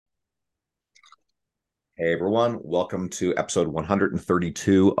Hey everyone, welcome to episode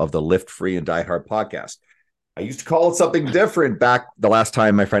 132 of the Lift Free and Die Hard podcast. I used to call it something different back the last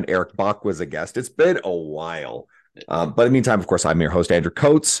time my friend Eric Bach was a guest. It's been a while. But in the meantime, of course, I'm your host, Andrew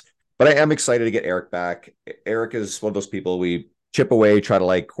Coates, but I am excited to get Eric back. Eric is one of those people we chip away, try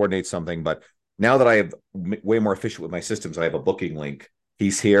to coordinate something. But now that I have way more efficient with my systems, I have a booking link.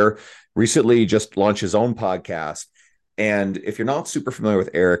 He's here. Recently just launched his own podcast. And if you're not super familiar with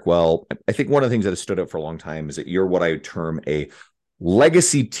Eric, well, I think one of the things that has stood out for a long time is that you're what I would term a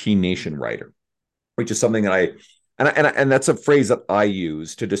legacy T Nation writer, which is something that and that's a phrase that I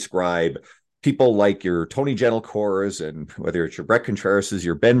use to describe people like your Tony Gentilcores and whether it's your Brett Contrerases,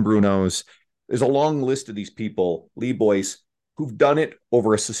 your Ben Brunos. There's a long list of these people, Lee Boyce, who've done it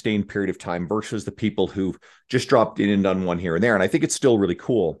over a sustained period of time versus the people who've just dropped in and done one here and there. And I think it's still really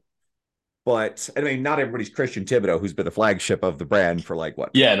cool. But I mean, not everybody's Christian Thibodeau, who's been the flagship of the brand for like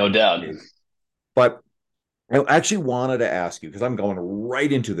what? Yeah, no doubt. But I actually wanted to ask you, because I'm going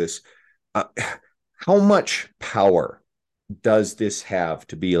right into this, uh, how much power does this have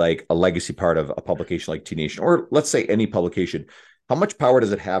to be like a legacy part of a publication like T Nation, or let's say any publication? How much power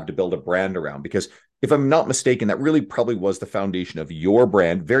does it have to build a brand around? Because if I'm not mistaken, that really probably was the foundation of your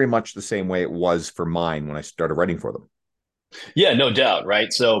brand, very much the same way it was for mine when I started writing for them. Yeah, no doubt.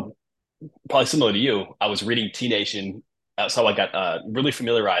 Right. So probably similar to you, I was reading T Nation. So I got really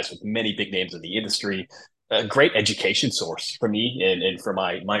familiarized with many big names in the industry. A great education source for me and for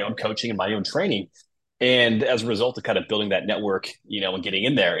my own coaching and my own training. And as a result of kind of building that network, and getting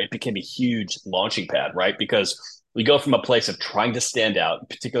in there, it became a huge launching pad, right? Because we go from a place of trying to stand out,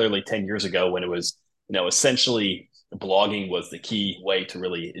 particularly 10 years ago when it was, essentially blogging was the key way to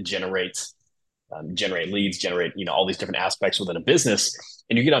really generate leads, generate, all these different aspects within a business.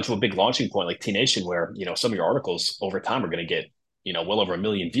 And you get onto a big launching point like T Nation, where, some of your articles over time are going to get, well over 1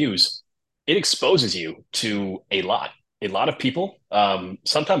 million views. It exposes you to a lot of people,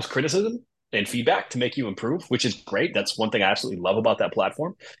 sometimes criticism and feedback to make you improve, which is great. That's one thing I absolutely love about that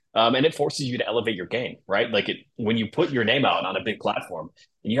platform. And it forces you to elevate your game, right? When you put your name out on a big platform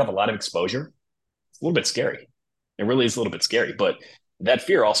and you have a lot of exposure, it's a little bit scary. It really is a little bit scary, but that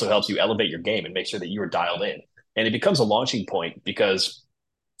fear also helps you elevate your game and make sure that you are dialed in. And it becomes a launching point because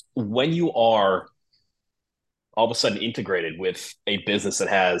when you are all of a sudden integrated with a business that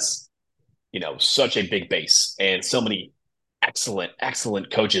has, such a big base and so many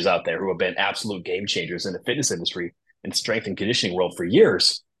excellent coaches out there who have been absolute game changers in the fitness industry and strength and conditioning world for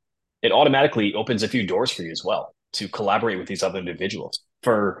years, it automatically opens a few doors for you as well to collaborate with these other individuals.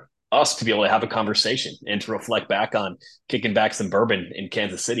 For us to be able to have a conversation and to reflect back on kicking back some bourbon in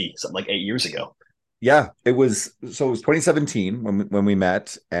Kansas City, something like 8 years ago. Yeah, it was 2017 when we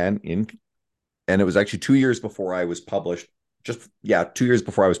met, and it was actually 2 years before I was published. 2 years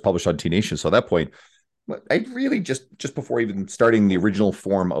before I was published on T Nation. So at that point, I really just before even starting the original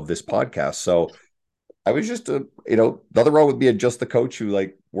form of this podcast. So I was just the other role would be just the coach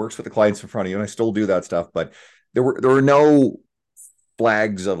who works with the clients in front of you, and I still do that stuff. But there were no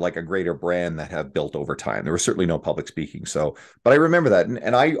flags of like a greater brand that have built over time. There was certainly no public speaking. So, but I remember that.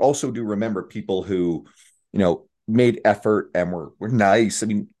 And I also do remember people who, made effort and were nice. I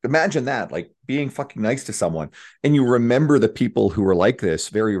mean, imagine that, like being fucking nice to someone. And you remember the people who were like this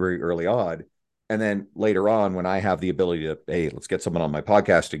very, very early on. And then later on, when I have the ability to, hey, let's get someone on my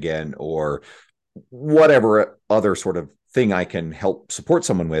podcast again, or whatever other sort of thing I can help support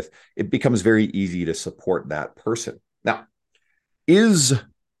someone with, it becomes very easy to support that person. Now, is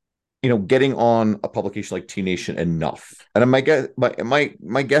getting on a publication like T Nation enough? And my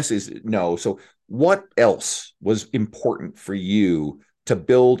guess is no. So what else was important for you to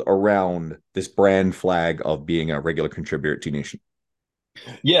build around this brand flag of being a regular contributor at T Nation?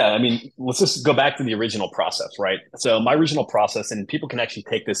 Yeah, I mean, let's just go back to the original process, right? So my original process, and people can actually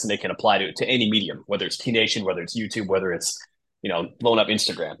take this and they can apply to any medium, whether it's T Nation, whether it's YouTube, whether it's blowing up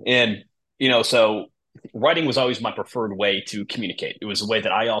Instagram, and so writing was always my preferred way to communicate. It was a way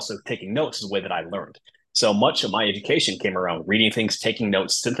that I also taking notes is a way that I learned. So much of my education came around reading things, taking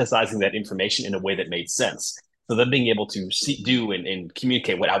notes, synthesizing that information in a way that made sense. So then being able to do and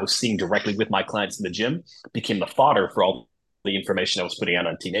communicate what I was seeing directly with my clients in the gym became the fodder for all the information I was putting out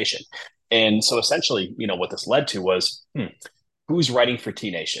on T Nation. And so essentially, what this led to was who's writing for T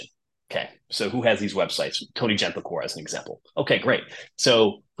Nation? Okay, so who has these websites? Tony Gentilcore as an example. Okay, great.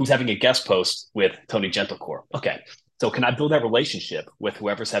 So who's having a guest post with Tony Gentilcore? Okay, so can I build that relationship with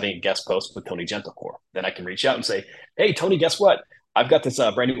whoever's having a guest post with Tony Gentilcore? Then I can reach out and say, hey, Tony, guess what? I've got this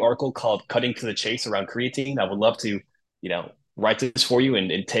brand new article called Cutting to the Chase around creatine. I would love to, write this for you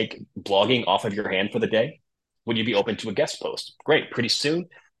and take blogging off of your hand for the day. Would you be open to a guest post? Great. Pretty soon,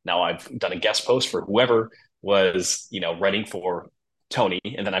 Now I've done a guest post for whoever was, writing for Tony,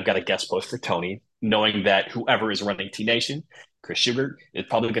 and then I've got a guest post for Tony, knowing that whoever is running T Nation, Chris Schubert, is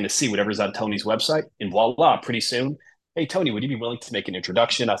probably going to see whatever's on Tony's website, and voila, pretty soon, hey Tony, would you be willing to make an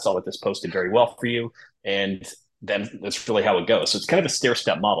introduction? I saw that this posted very well for you, and then that's really how it goes. So it's kind of a stair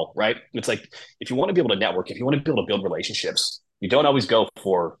step model, right? It's like if you want to be able to network, if you want to be able to build relationships, you don't always go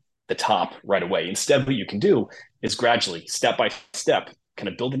for the top right away. Instead, what you can do is gradually, step by step, kind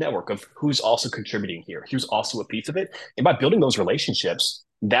of build a network of who's also contributing here, who's also a piece of it. And by building those relationships,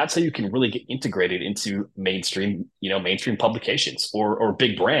 that's how you can really get integrated into mainstream publications or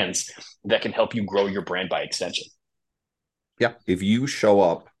big brands that can help you grow your brand by extension. Yeah. If you show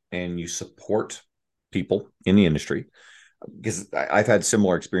up and you support people in the industry, because I've had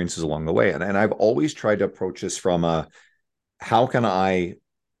similar experiences along the way, and I've always tried to approach this from how can I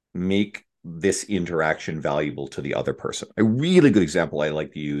make this interaction valuable to the other person? A really good example I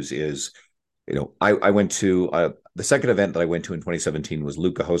like to use is, I went to the second event that I went to in 2017 was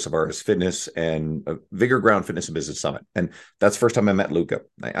Luca Hosavares Fitness and Vigor Ground Fitness and Business Summit. And that's the first time I met Luca.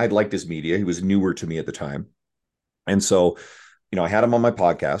 I liked his media. He was newer to me at the time. And so, I had him on my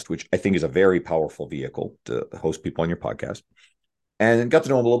podcast, which I think is a very powerful vehicle to host people on your podcast, and got to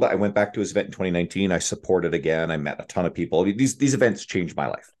know him a little bit. I went back to his event in 2019. I supported again. I met a ton of people. These events changed my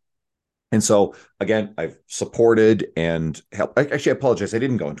life. And so again, I've supported and helped. Actually, I apologize. I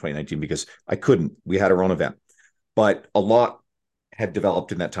didn't go in 2019 because I couldn't. We had our own event, but a lot had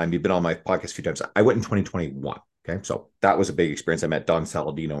developed in that time. You've been on my podcast a few times. I went in 2021. Okay. So that was a big experience. I met Don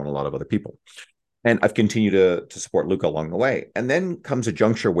Saladino and a lot of other people. And I've continued to support Luca along the way. And then comes a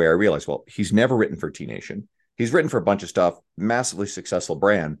juncture where I realized, well, he's never written for T Nation. He's written for a bunch of stuff, massively successful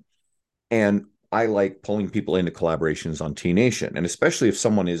brand. And I like pulling people into collaborations on T Nation. And especially if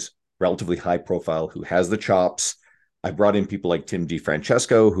someone is relatively high profile, who has the chops. I brought in people like Tim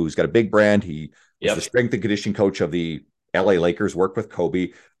DeFrancesco, who's got a big brand. He was the Yep. strength and conditioning coach of the LA Lakers, worked with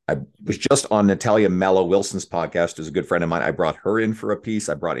Kobe. I was just on Natalia Mello Wilson's podcast, who's a good friend of mine. I brought her in for a piece.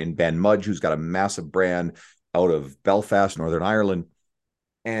 I brought in Ben Mudge, who's got a massive brand out of Belfast, Northern Ireland.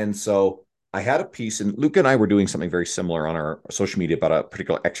 And so I had a piece, and Luke and I were doing something very similar on our social media about a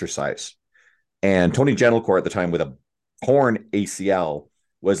particular exercise. And Tony Gentilcore at the time with a torn ACL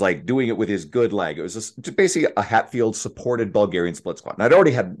was like doing it with his good leg. It was just basically a Hatfield supported Bulgarian split squat. And I'd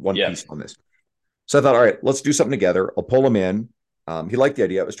already had one Yeah. piece on this. So I thought, all right, let's do something together. I'll pull him in. He liked the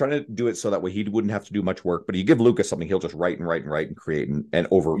idea. I was trying to do it so that way he wouldn't have to do much work, but you give Lucas something, he'll just write and write and write and create and Yeah,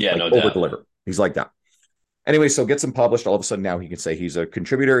 no over doubt. deliver. He's like that. Anyway, so gets him published. All of a sudden now he can say he's a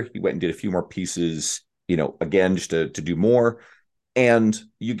contributor. He went and did a few more pieces, again, just to do more. And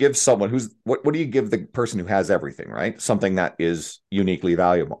you give someone who's what do you give the person who has everything, right? Something that is uniquely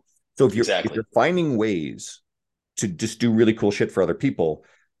valuable. So if Exactly. you're finding ways to just do really cool shit for other people,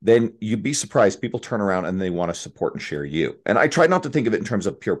 then you'd be surprised. People turn around and they want to support and share you. And I try not to think of it in terms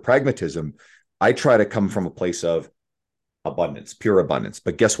of pure pragmatism. I try to come from a place of abundance, pure abundance.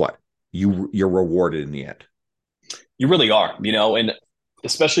 But guess what? You're rewarded in the end. You really are, and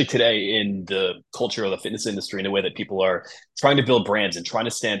especially today in the culture of the fitness industry, in a way that people are trying to build brands and trying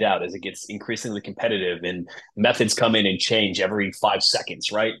to stand out as it gets increasingly competitive and methods come in and change every 5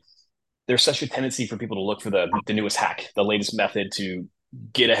 seconds, right? There's such a tendency for people to look for the newest hack, the latest method to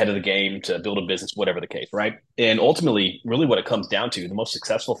get ahead of the game, to build a business, whatever the case, right? And ultimately, really what it comes down to, the most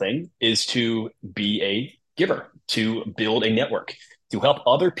successful thing is to be a giver, to build a network, to help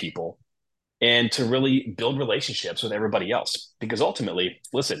other people and to really build relationships with everybody else. Because ultimately,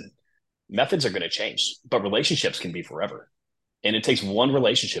 listen, methods are going to change, but relationships can be forever. And it takes one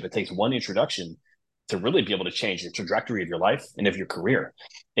relationship, it takes one introduction to really be able to change the trajectory of your life and of your career.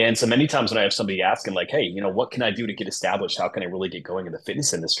 And so many times when I have somebody asking, like, hey, what can I do to get established? How can I really get going in the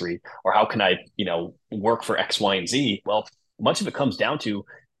fitness industry? Or how can I, work for X, Y, and Z? Well, much of it comes down to,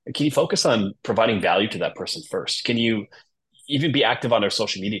 can you focus on providing value to that person first? Can you even be active on their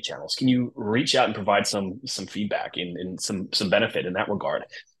social media channels? Can you reach out and provide some feedback and some benefit in that regard?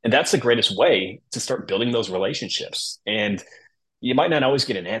 And that's the greatest way to start building those relationships. And you might not always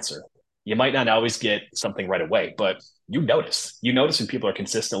get an answer. You might not always get something right away, but you notice when people are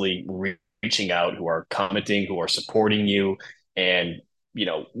consistently reaching out, who are commenting, who are supporting you, and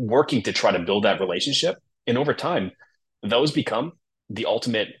working to try to build that relationship. And over time, those become the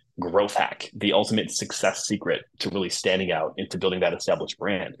ultimate growth hack, the ultimate success secret to really standing out and to building that established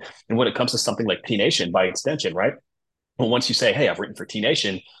brand. And when it comes to something like T Nation, by extension, right? Well, once you say, hey, I've written for T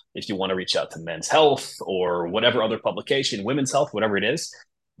Nation, if you want to reach out to Men's Health or whatever other publication, Women's Health, whatever it is,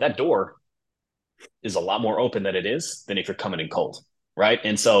 that door is a lot more open than it is than if you're coming in cold, right?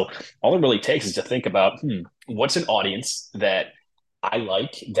 And so all it really takes is to think about, what's an audience that I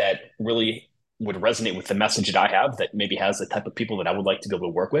like that really would resonate with the message that I have that maybe has the type of people that I would like to be able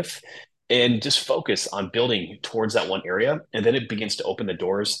to work with and just focus on building towards that one area. And then it begins to open the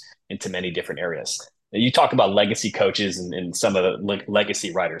doors into many different areas. Now, you talk about legacy coaches and some of the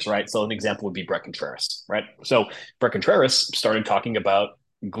legacy writers, right? So an example would be Brett Contreras, right? So Brett Contreras started talking about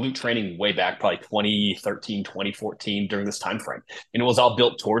glute training way back, probably 2013, 2014 during this time frame. And it was all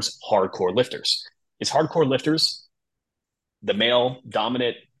built towards hardcore lifters. Is hardcore lifters the male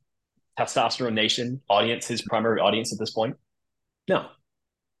dominant testosterone nation audience, his primary audience at this point? No.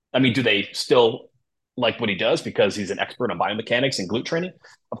 I mean, do they still like what he does because he's an expert on biomechanics and glute training?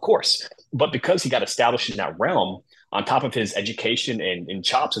 Of course. But because he got established in that realm, on top of his education and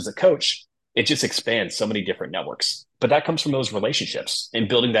chops as a coach, it just expands so many different networks. But that comes from those relationships and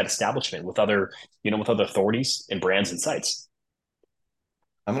building that establishment with other, with other authorities and brands and sites.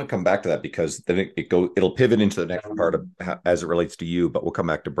 I'm going to come back to that because then it'll pivot into the next part of as it relates to you, but we'll come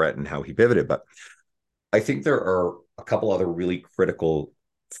back to Brett and how he pivoted. But I think there are a couple other really critical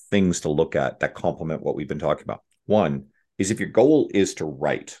things to look at that complement what we've been talking about. One is if your goal is to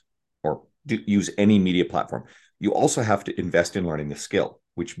write or use any media platform, you also have to invest in learning the skill,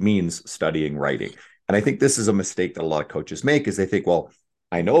 which means studying writing. And I think this is a mistake that a lot of coaches make is they think, well,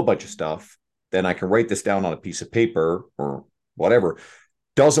 I know a bunch of stuff, then I can write this down on a piece of paper or whatever.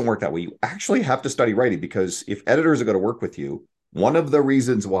 Doesn't work that way. You actually have to study writing because if editors are going to work with you, one of the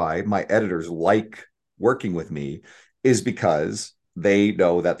reasons why my editors like working with me is because they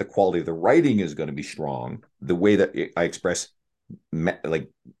know that the quality of the writing is going to be strong. The way that I express like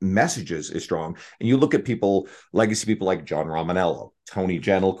messages is strong. And you look at people, legacy people like John Romanello, Tony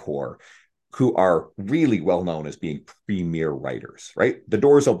Gentilcore, who are really well known as being premier writers, right? The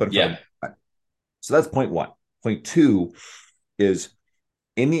door's open for Yeah. them. So that's point one. Point two is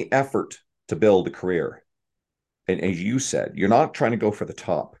in the effort to build a career. And as you said, you're not trying to go for the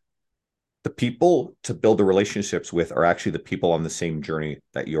top. The people to build the relationships with are actually the people on the same journey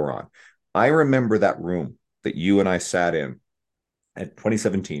that you're on. I remember that room that you and I sat in at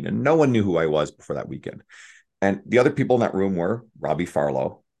 2017, and no one knew who I was before that weekend. And the other people in that room were Robbie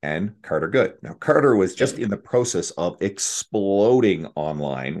Farlow and Carter Good. Now, Carter was just Yep. in the process of exploding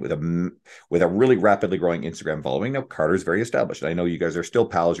online with a really rapidly growing Instagram following. Now, Carter's very established. I know you guys are still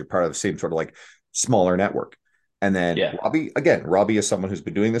pals. You're part of the same sort of like smaller network. And then Yeah. Robbie is someone who's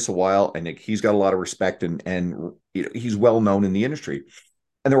been doing this a while, and he's got a lot of respect and he's well known in the industry.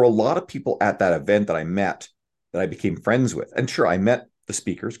 And there were a lot of people at that event that I met that I became friends with. And sure, I met the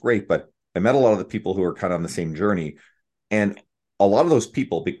speakers, great, but I met a lot of the people who are kind of on the same journey. And a lot of those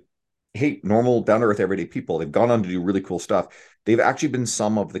people, hey, normal, down to earth, everyday people, they've gone on to do really cool stuff. They've actually been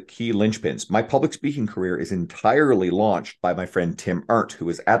some of the key linchpins. My public speaking career is entirely launched by my friend Tim Arndt, who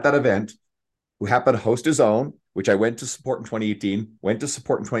was at that event, who happened to host his own, which I went to support in 2018, went to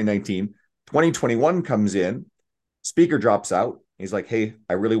support in 2019. 2021 comes in, speaker drops out. He's like, hey,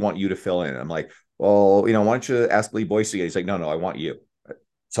 I really want you to fill in. I'm like, well, why don't you ask Lee Boyce again? He's like, no, I want you.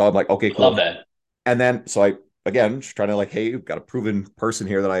 So I'm like, okay, Love cool. that. And then, so I, again, just trying to like, hey, we've got a proven person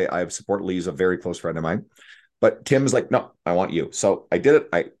here that I support. Lee's a very close friend of mine. But Tim's like, no, I want you. So I did it.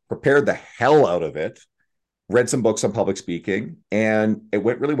 I prepared the hell out of it, read some books on public speaking, and it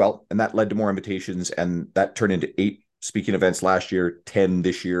went really well. And that led to more invitations. And that turned into 8 speaking events last year, 10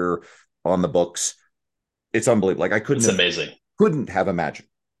 this year on the books. It's unbelievable. Like I It's amazing. couldn't have imagined.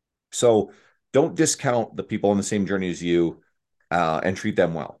 So don't discount the people on the same journey as you and treat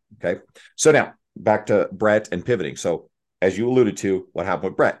them well. Okay. So now back to Brett and pivoting. So as you alluded to, what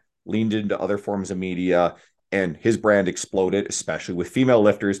happened with Brett? Leaned into other forms of media and his brand exploded, especially with female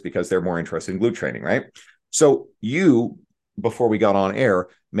lifters because they're more interested in glute training, right? So you, before we got on air,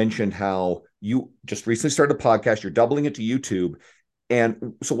 mentioned how you just recently started a podcast, you're doubling it to YouTube.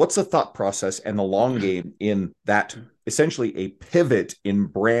 And so what's the thought process and the long game in that essentially a pivot in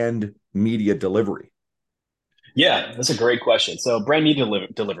brand media delivery? Yeah, that's a great question. So brand new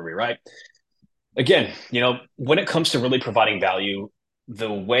delivery, right? Again, when it comes to really providing value,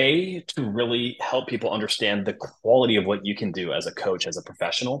 the way to really help people understand the quality of what you can do as a coach, as a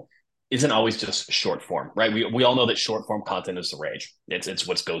professional, isn't always just short form, right? We all know that short form content is the rage. It's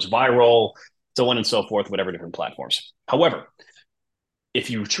what goes viral, so on and so forth, whatever different platforms. However, if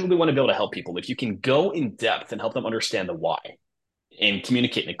you truly want to be able to help people, if you can go in depth and help them understand the why and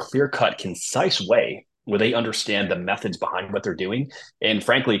communicate in a clear cut, concise way where they understand the methods behind what they're doing and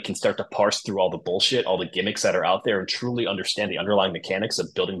frankly can start to parse through all the bullshit, all the gimmicks that are out there and truly understand the underlying mechanics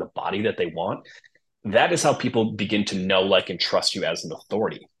of building the body that they want, that is how people begin to know, like, and trust you as an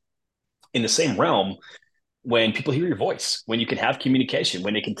authority. In the same realm, when people hear your voice, when you can have communication,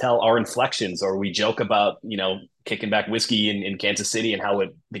 when they can tell our inflections, or we joke about, kicking back whiskey in Kansas City and how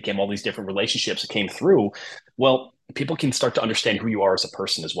it became all these different relationships that came through. Well, people can start to understand who you are as a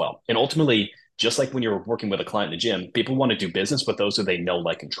person as well. And ultimately, just like when you're working with a client in the gym, people want to do business with those who they know,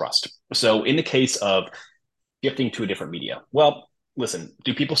 like, and trust. So in the case of shifting to a different media, well, listen,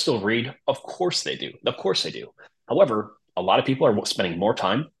 do people still read? Of course they do. Of course they do. However, a lot of people are spending more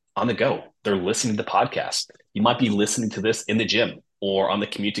time on the go. They're listening to podcasts. You might be listening to this in the gym or on the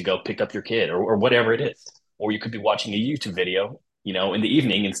commute to go pick up your kid or whatever it is. Or you could be watching a YouTube video, in the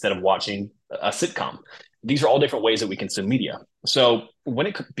evening instead of watching a sitcom. These are all different ways that we consume media. So when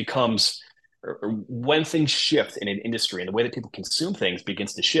it becomes, or when things shift in an industry and the way that people consume things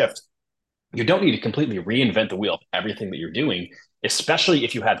begins to shift, you don't need to completely reinvent the wheel of everything that you're doing, especially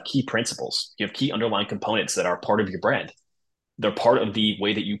if you have key principles, you have key underlying components that are part of your brand. They're part of the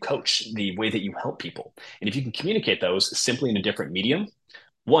way that you coach, the way that you help people. And if you can communicate those simply in a different medium,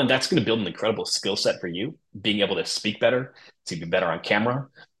 one, that's going to build an incredible skill set for you, being able to speak better, to be better on camera.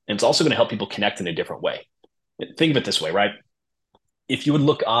 And it's also going to help people connect in a different way. Think of it this way, right? If you would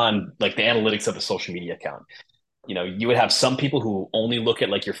look on like the analytics of a social media account, you would have some people who only look at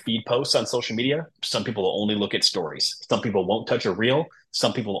like your feed posts on social media. Some people will only look at stories. Some people won't touch a reel.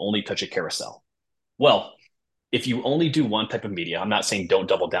 Some people will only touch a carousel. Well, if you only do one type of media, I'm not saying don't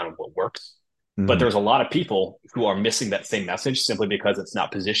double down on what works, but Mhm. there's a lot of people who are missing that same message simply because it's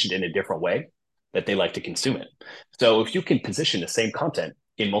not positioned in a different way that they like to consume it. So if you can position the same content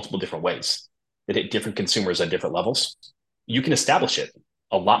in multiple different ways that hit different consumers at different levels, you can establish it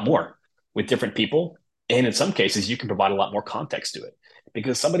a lot more with different people. And in some cases, you can provide a lot more context to it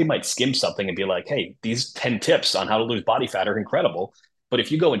because somebody might skim something and be like, hey, these 10 tips on how to lose body fat are incredible. But if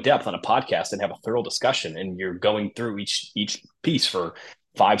you go in depth on a podcast and have a thorough discussion and you're going through each piece for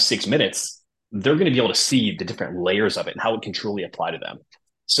 5 6 minutes, they're going to be able to see the different layers of it and how it can truly apply to them.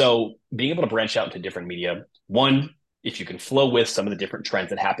 So being able to branch out into different media, one, if you can flow with some of the different trends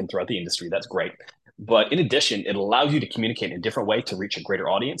that happen throughout the industry, that's great. But in addition, it allows you to communicate in a different way to reach a greater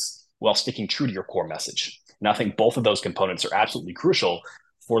audience while sticking true to your core message. And I think both of those components are absolutely crucial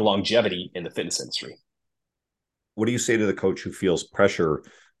for longevity in the fitness industry. What do you say to the coach who feels pressure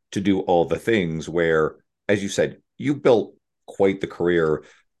to do all the things where, as you said, you built quite the career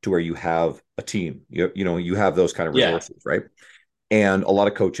to where you have a team, you have those kind of Yeah. resources, right? And a lot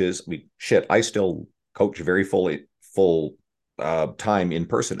of coaches, I still coach very full time in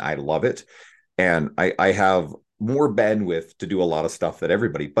person. I love it. And I have more bandwidth to do a lot of stuff than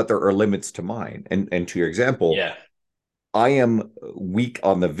everybody, but there are limits to mine. And to your example, Yeah. I am weak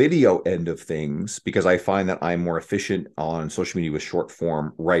on the video end of things because I find that I'm more efficient on social media with short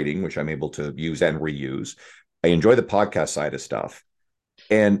form writing, which I'm able to use and reuse. I enjoy the podcast side of stuff.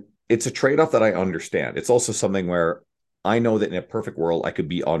 And it's a trade off that I understand. It's also something where I know that in a perfect world, I could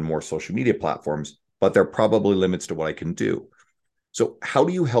be on more social media platforms, but there are probably limits to what I can do. So, how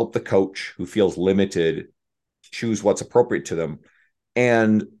do you help the coach who feels limited choose what's appropriate to them?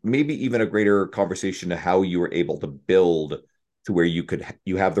 And maybe even a greater conversation to how you were able to build to where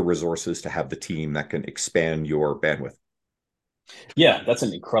you have the resources to have the team that can expand your bandwidth. Yeah, that's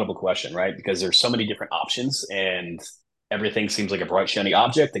an incredible question, right? Because there's so many different options and everything seems like a bright, shiny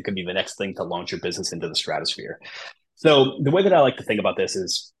object that could be the next thing to launch your business into the stratosphere. So the way that I like to think about this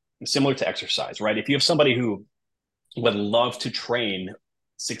is similar to exercise, right? If you have somebody who would love to train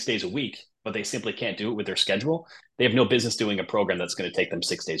 6 days a week, but they simply can't do it with their schedule, they have no business doing a program that's going to take them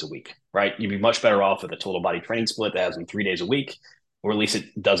 6 days a week, right? You'd be much better off with a total body training split that has them 3 days a week, or at least it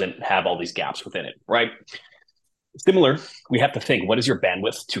doesn't have all these gaps within it, right? Similar, we have to think, what is your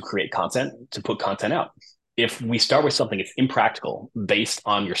bandwidth to create content, to put content out? If we start with something that's impractical based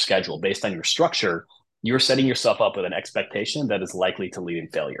on your schedule, based on your structure, you're setting yourself up with an expectation that is likely to lead in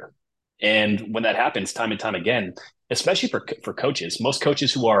failure. And when that happens time and time again, especially for coaches, most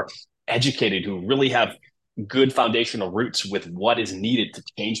coaches who are educated, who really have good foundational roots with what is needed to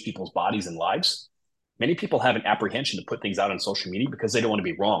change people's bodies and lives, many people have an apprehension to put things out on social media because they don't want to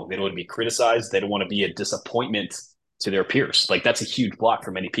be wrong. They don't want to be criticized. They don't want to be a disappointment to their peers. Like that's a huge block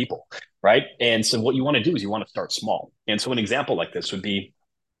for many people, right? And so what you want to do is you want to start small. And so an example like this would be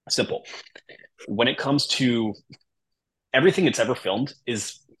simple. When it comes to everything that's ever filmed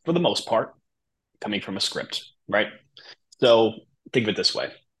is for the most part coming from a script, right? So think of it this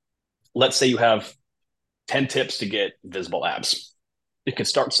way. Let's say you have 10 tips to get visible abs. It could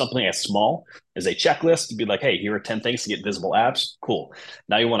start something as small as a checklist to be like, hey, here are 10 things to get visible abs. Cool.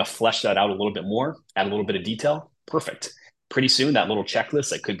 Now you want to flesh that out a little bit more, add a little bit of detail. Perfect. Pretty soon, that little checklist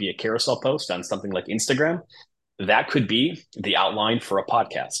that could be a carousel post on something like Instagram, that could be the outline for a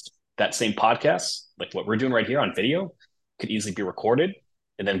podcast. That same podcast, like what we're doing right here on video, could easily be recorded,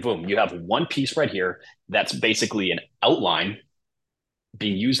 And then boom, you have one piece right here that's basically an outline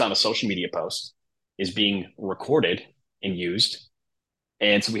being used on a social media post, is being recorded and used.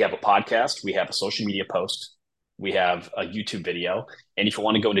 And so we have a podcast, we have a social media post, we have a YouTube video. And if you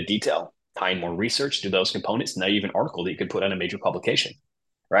want to go into detail, tie in more research, do those components, now you have an article that you could put on a major publication.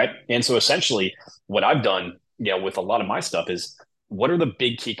 Right. And so essentially what I've done, with a lot of my stuff is, what are the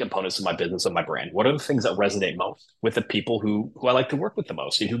big key components of my business, of my brand? What are the things that resonate most with the people who I like to work with the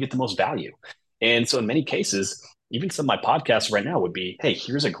most and who get the most value? And so in many cases, even some of my podcasts right now would be, hey,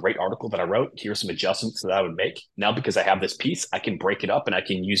 here's a great article that I wrote. Here's some adjustments that I would make. Now, because I have this piece, I can break it up and I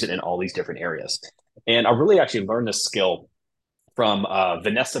can use it in all these different areas. And I really actually learned this skill from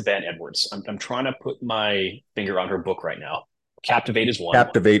Vanessa Van Edwards. I'm trying to put my finger on her book right now. Captivate is one,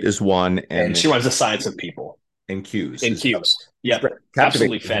 Captivate is one, and she runs The Science of People and Cues in is the other. Cues. Yep, Captivate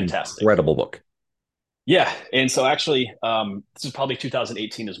absolutely is an fantastic. incredible book. Yeah, and so actually, this is probably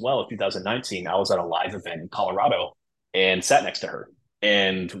 2018 as well. 2019, I was at a live event in Colorado and sat next to her,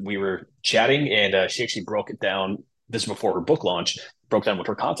 and we were chatting, and she actually broke it down. This is before her book launch. Broke down what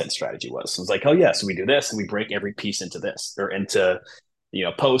her content strategy was. So it's like, oh yeah, so we do this, and we break every piece into this or into,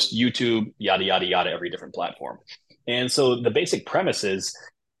 post, YouTube, yada yada yada, every different platform. And so the basic premise is,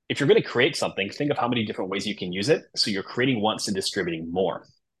 if you're going to create something, think of how many different ways you can use it. So you're creating once and distributing more.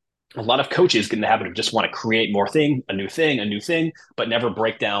 A lot of coaches get in the habit of just want to create more a new thing, but never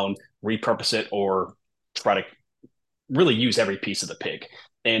break down, repurpose it, or try to really use every piece of the pig.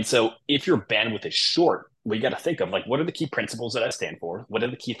 And so if your bandwidth is short, well, you got to think of, like, what are the key principles that I stand for? What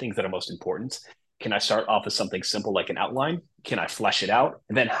are the key things that are most important? Can I start off with something simple like an outline? Can I flesh it out?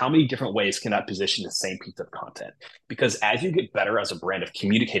 And then how many different ways can I position the same piece of content? Because as you get better as a brand of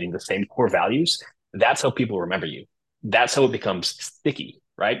communicating the same core values, that's how people remember you. That's how it becomes sticky,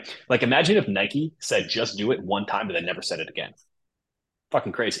 right? Like, imagine if Nike said, just do it one time and then never said it again.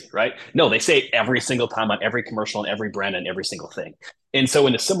 Fucking crazy, right? No, they say it every single time on every commercial and every brand and every single thing. And so,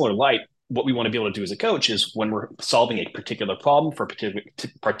 in a similar light, what we want to be able to do as a coach is, when we're solving a particular problem for a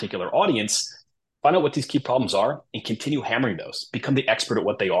particular audience, find out what these key problems are and continue hammering those. Become the expert at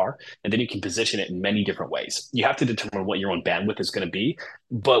what they are, and then you can position it in many different ways. You have to determine what your own bandwidth is going to be,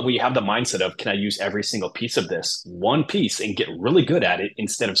 but we have the mindset of, can I use every single piece of this one piece and get really good at it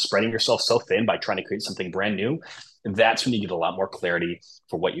instead of spreading yourself so thin by trying to create something brand new? That's when you get a lot more clarity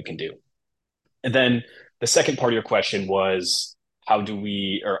for what you can do. And then the second part of your question was, how did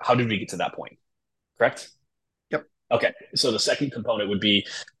we get to that point? Correct? Yep. Okay. So the second component would be,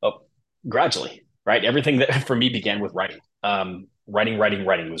 gradually, right? Everything that for me began with writing. Writing.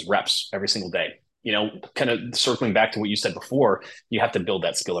 It was reps every single day. Kind of circling back to what you said before, you have to build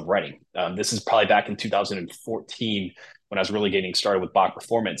that skill of writing. This is probably back in 2014 when I was really getting started with Bach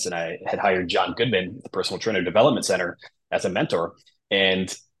Performance, and I had hired John Goodman, the Personal Trainer Development Center, as a mentor.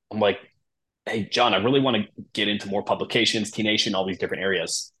 And I'm like, hey, John, I really want to get into more publications, T Nation, all these different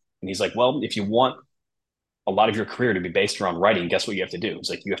areas. And he's like, well, if you want a lot of your career to be based around writing, guess what you have to do? It's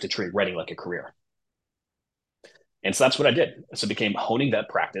like, you have to treat writing like a career. And so that's what I did. So it became honing that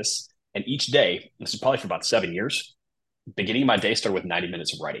practice. And each day, this is probably for about 7 years, beginning my day started with 90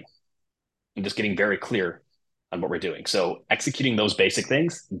 minutes of writing and just getting very clear on what we're doing. So executing those basic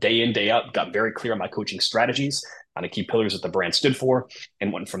things day in, day out, got very clear on my coaching strategies, on the key pillars that the brand stood for,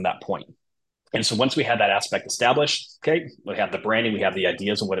 and went from that point. And so once we had that aspect established, okay, we have the branding, we have the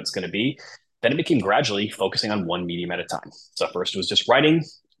ideas of what it's going to be, then it became gradually focusing on one medium at a time. So first it was just writing,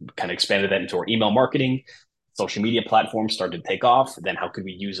 kind of expanded that into our email marketing, social media platforms started to take off. Then how could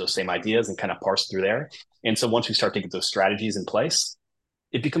we use those same ideas and kind of parse through there? And so once we start to get those strategies in place,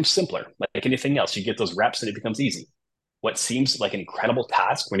 it becomes simpler. Like anything else, you get those reps and it becomes easy. What seems like an incredible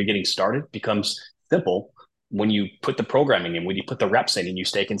task when you're getting started becomes simple when you put the programming in, when you put the reps in and you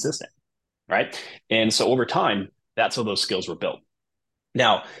stay consistent, right? And so over time, that's how those skills were built.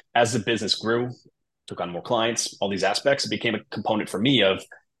 Now, as the business grew, took on more clients, all these aspects, it became a component for me of,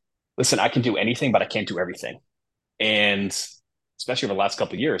 listen, I can do anything, but I can't do everything. And especially over the last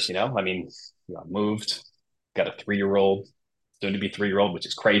couple of years, I moved, got a 3-year-old, soon to be 3-year-old, which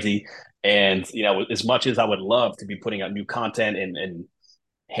is crazy. And, as much as I would love to be putting out new content and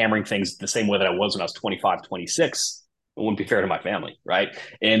hammering things the same way that I was when I was 25, 26, it wouldn't be fair to my family, right?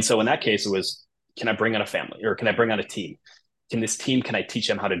 And so in that case, it was, can I bring on a family, or can I bring on a team? Can I teach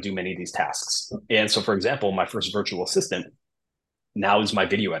them how to do many of these tasks? And so, for example, my first virtual assistant now is my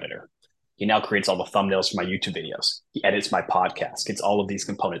video editor. He now creates all the thumbnails for my YouTube videos. He edits my podcast, gets all of these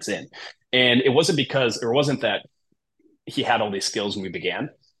components in. And it wasn't that he had all these skills when we began.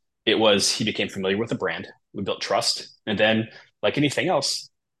 It was, he became familiar with the brand. We built trust. And then, like anything else,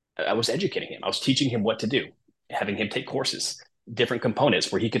 I was educating him. I was teaching him what to do, having him take courses, different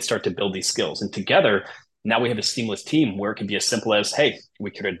components where he could start to build these skills. And together, now we have a seamless team where it can be as simple as, hey,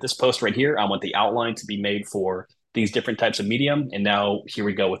 we created this post right here. I want the outline to be made for these different types of medium. And now here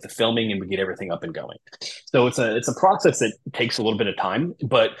we go with the filming and we get everything up and going. So it's a process that takes a little bit of time,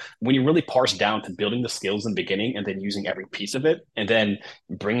 but when you really parse down to building the skills in the beginning and then using every piece of it and then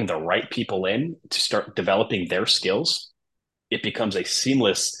bringing the right people in to start developing their skills, it becomes a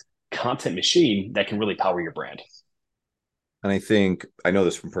seamless content machine that can really power your brand. And I think I know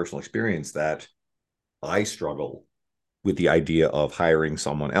this from personal experience that I struggle with the idea of hiring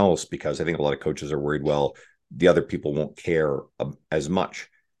someone else because I think a lot of coaches are worried, well, the other people won't care as much.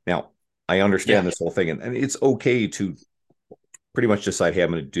 Now, I understand Yeah. this whole thing, and it's okay to pretty much decide, hey, I'm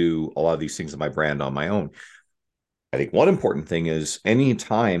going to do a lot of these things in my brand on my own. I think one important thing is any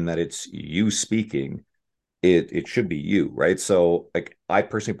time that it's you speaking, it should be you, right? So like I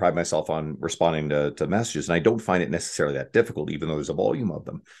personally pride myself on responding to messages, and I don't find it necessarily that difficult, even though there's a volume of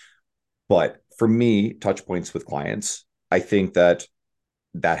them. But for me, touch points with clients, I think that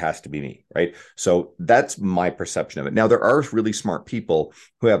that has to be me, right? So that's my perception of it. Now, there are really smart people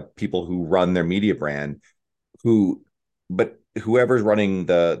who have people who run their media brand who, but whoever's running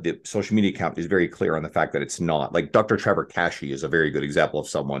the social media account is very clear on the fact that it's not. Like Dr. Trevor Kashey is a very good example of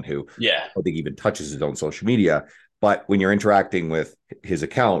someone who Yeah. I don't think even touches his own social media. But when you're interacting with his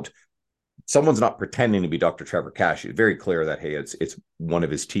account, someone's not pretending to be Dr. Trevor Kashey. It's very clear that, hey, it's one of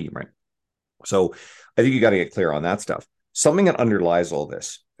his team, right? So I think you got to get clear on that stuff. Something that underlies all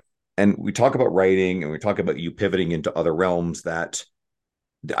this, and we talk about writing and we talk about you pivoting into other realms that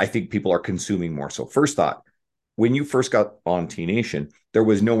I think people are consuming more. So, first thought, when you first got on T Nation, there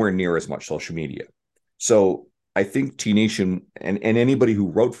was nowhere near as much social media. So, I think T Nation and anybody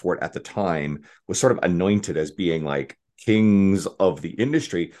who wrote for it at the time was sort of anointed as being like kings of the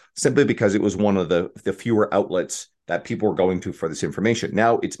industry simply because it was one of the fewer outlets that people were going to for this information.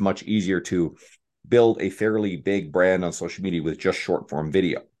 Now it's much easier to build a fairly big brand on social media with just short form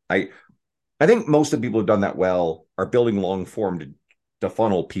video. I think most of the people who've done that well are building long form to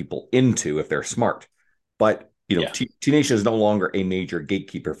funnel people into if they're smart. But Yeah. T Nation is no longer a major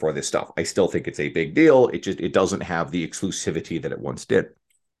gatekeeper for this stuff. I still think it's a big deal. It doesn't have the exclusivity that it once did.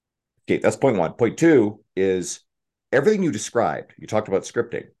 Okay, that's point one. Point two is everything you described. You talked about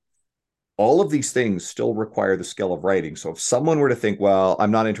scripting. All of these things still require the skill of writing. So if someone were to think, well,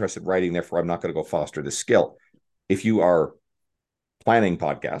 I'm not interested in writing, therefore I'm not going to go foster this skill. If you are planning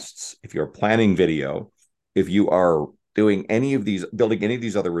podcasts, if you're planning video, if you are doing any of these, building any of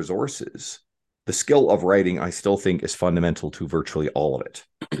these other resources, the skill of writing, I still think is fundamental to virtually all of it.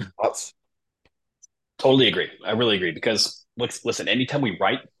 Thoughts? Totally agree. I really agree because listen, anytime we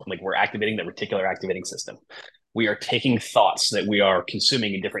write, like we're activating the reticular activating system. We are taking thoughts that we are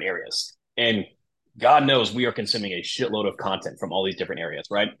consuming in different areas. And God knows we are consuming a shitload of content from all these different areas,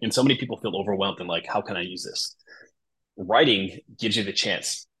 right? And so many people feel overwhelmed and like, how can I use this? Writing gives you the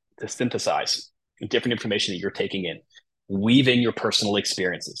chance to synthesize different information that you're taking in, weave in your personal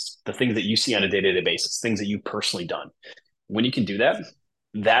experiences, the things that you see on a day-to-day basis, things that you've personally done. When you can do that,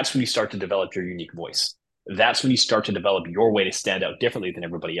 that's when you start to develop your unique voice. That's when you start to develop your way to stand out differently than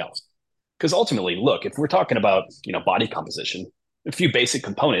everybody else. Because ultimately, look, if we're talking about body composition, a few basic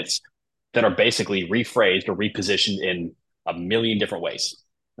components that are basically rephrased or repositioned in a million different ways,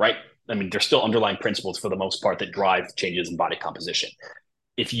 right? I mean, there's still underlying principles for the most part that drive changes in body composition.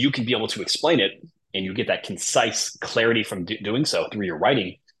 If you can be able to explain it and you get that concise clarity from doing so through your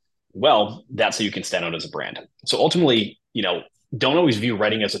writing, well, that's how you can stand out as a brand. So ultimately, don't always view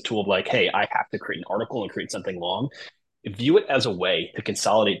writing as a tool of like, hey, I have to create an article and create something long. View it as a way to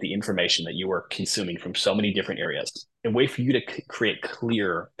consolidate the information that you are consuming from so many different areas, a way for you to create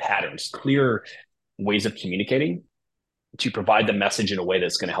clear patterns, clear ways of communicating to provide the message in a way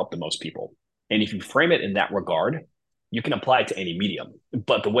that's going to help the most people. And if you frame it in that regard, you can apply it to any medium.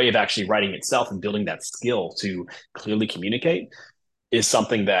 But the way of actually writing itself and building that skill to clearly communicate is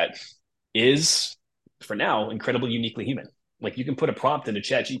something that is, for now, incredibly uniquely human. Like you can put a prompt into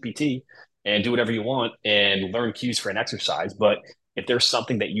Chat GPT and do whatever you want and learn cues for an exercise. But if there's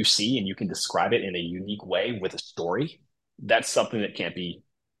something that you see and you can describe it in a unique way with a story, that's something that can't be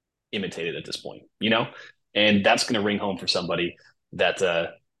imitated at this point. And that's going to ring home for somebody that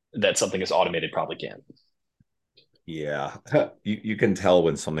something is automated probably can't. Yeah, you can tell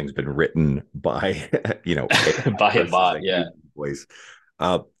when something's been written by AI By a versus bot, a yeah. human voice.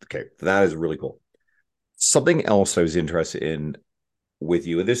 Okay, that is really cool. Something else I was interested in with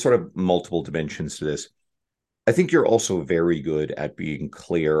you, and there's sort of multiple dimensions to this. I think you're also very good at being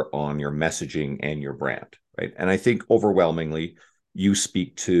clear on your messaging and your brand, right? And I think overwhelmingly you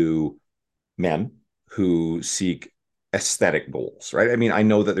speak to men who seek aesthetic goals, right? I mean, I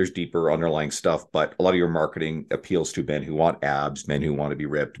know that there's deeper underlying stuff, but a lot of your marketing appeals to men who want abs, men who want to be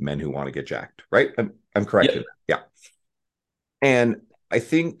ripped, men who want to get jacked, right? I'm correct in Yep. that. Yeah. And I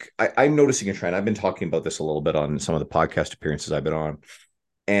think I'm noticing a trend. I've been talking about this a little bit on some of the podcast appearances I've been on.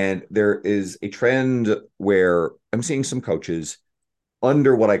 And there is a trend where I'm seeing some coaches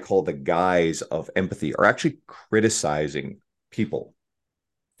under what I call the guise of empathy are actually criticizing people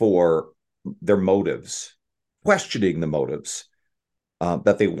for their motives, questioning the motives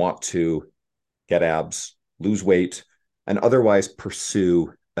that they want to get abs, lose weight, and otherwise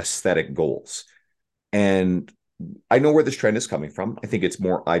pursue aesthetic goals. And I know where this trend is coming from. I think it's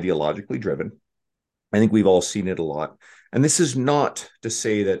more ideologically driven. I think we've all seen it a lot. And this is not to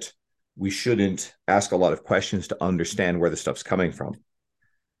say that we shouldn't ask a lot of questions to understand where the stuff's coming from.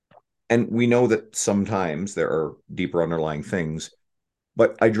 And we know that sometimes there are deeper underlying things,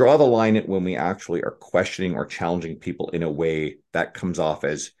 but I draw the line at when we actually are questioning or challenging people in a way that comes off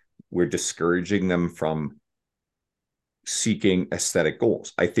as we're discouraging them from seeking aesthetic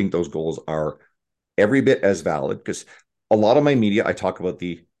goals. I think those goals are every bit as valid because a lot of my media, I talk about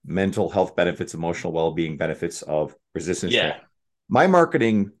the mental health benefits, emotional well-being benefits of resistance training. Yeah. My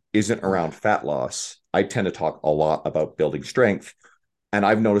marketing isn't around fat loss. I tend to talk a lot about building strength. And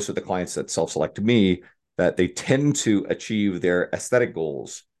I've noticed with the clients that self-select to me that they tend to achieve their aesthetic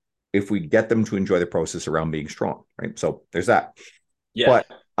goals if we get them to enjoy the process around being strong, right? So there's that. Yeah. But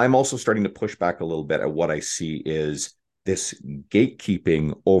I'm also starting to push back a little bit at what I see is this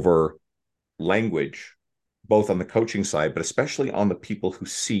gatekeeping over language, both on the coaching side, but especially on the people who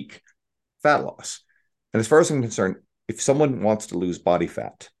seek fat loss. And as far as I'm concerned, if someone wants to lose body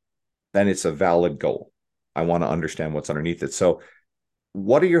fat, then it's a valid goal. I want to understand what's underneath it. So,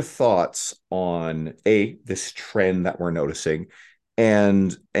 what are your thoughts on this trend that we're noticing,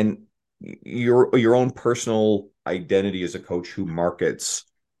 and your own personal identity as a coach who markets,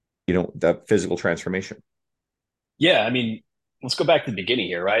 that physical transformation? Yeah, I mean, let's go back to the beginning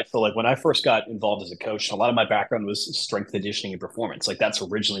here, right? So, like when I first got involved as a coach, a lot of my background was strength conditioning and performance. Like that's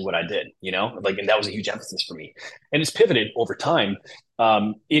originally what I did, like, and that was a huge emphasis for me. And it's pivoted over time,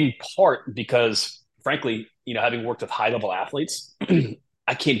 in part because, frankly, having worked with high level athletes,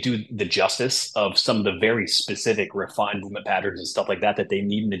 I can't do the justice of some of the very specific refined movement patterns and stuff like that they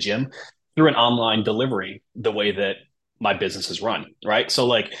need in the gym through an online delivery the way that my business is run, right? So,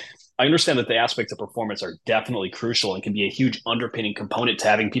 like, I understand that the aspects of performance are definitely crucial and can be a huge underpinning component to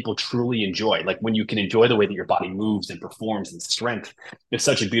having people truly enjoy. Like when you can enjoy the way that your body moves and performs and strength, it's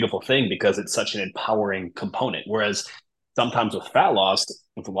such a beautiful thing because it's such an empowering component. Whereas sometimes with fat loss,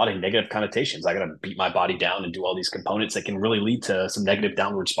 with a lot of negative connotations, I got to beat my body down and do all these components that can really lead to some negative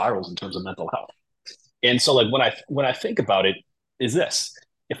downward spirals in terms of mental health. And so, like when I think about it, is this: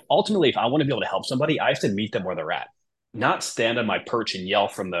 if I want to be able to help somebody, I have to meet them where they're at, not stand on my perch and yell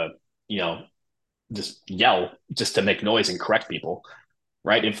from the you know just yell just to make noise and correct people,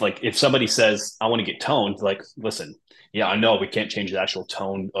 right? If somebody says I want to get toned, like, listen, yeah, I know we can't change the actual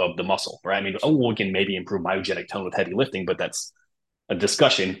tone of the muscle, right? I mean, we can maybe improve myogenic tone with heavy lifting, but that's a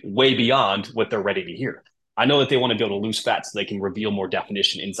discussion way beyond what they're ready to hear. I know that they want to be able to lose fat so they can reveal more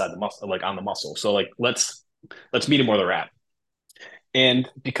definition inside the muscle, like on the muscle. So like let's meet them where they're at. And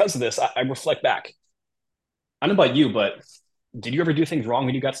because of this, I reflect back. I don't know about you, but did you ever do things wrong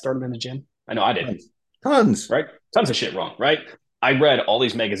when you got started in the gym? I know I did, Tons. Tons. right? Tons of shit wrong, right? I read all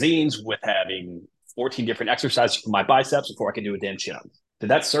these magazines with having 14 different exercises for my biceps before I could do a damn chin up.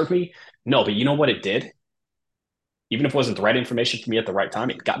 Did that serve me? No, but you know what it did? Even if it wasn't the right information for me at the right time,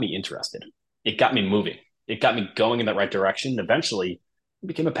 it got me interested. It got me moving. It got me going in the right direction. Eventually, it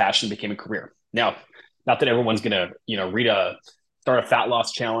became a passion, became a career. Now, not that everyone's gonna, start a fat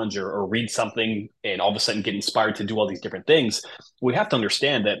loss challenge or read something and all of a sudden get inspired to do all these different things. We have to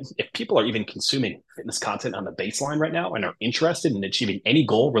understand that if people are even consuming fitness content on the baseline right now and are interested in achieving any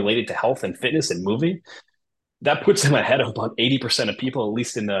goal related to health and fitness and moving, that puts them ahead of about 80% of people, at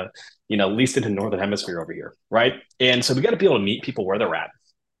least in the northern hemisphere over here, right? And so we got to be able to meet people where they're at,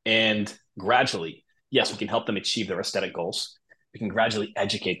 and gradually, yes, we can help them achieve their aesthetic goals. We can gradually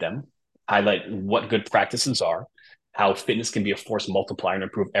educate them, highlight what good practices are, how fitness can be a force multiplier and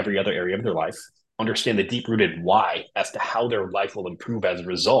improve every other area of their life, understand the deep rooted why as to how their life will improve as a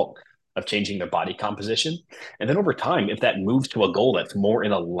result of changing their body composition. And then over time, if that moves to a goal that's more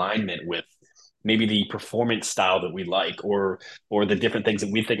in alignment with maybe the performance style that we like, or the different things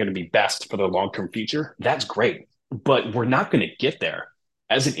that we think are going to be best for their long-term future, that's great. But we're not going to get there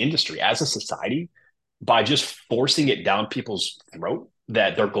as an industry, as a society, by just forcing it down people's throat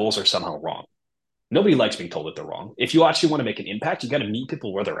that their goals are somehow wrong. Nobody likes being told that they're wrong. If you actually want to make an impact, you got to meet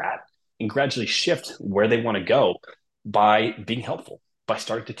people where they're at and gradually shift where they want to go by being helpful, by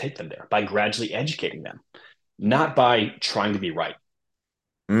starting to take them there, by gradually educating them, not by trying to be right.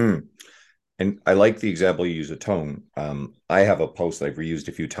 Mm. And I like the example you use of tone. I have a post that I've reused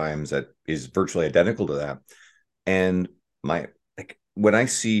a few times that is virtually identical to that. And my like when I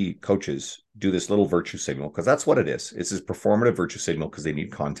see coaches do this little virtue signal, because that's what it is. It's this performative virtue signal because they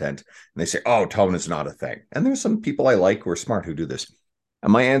need content. And they say, oh, tone is not a thing. And there's some people I like who are smart who do this.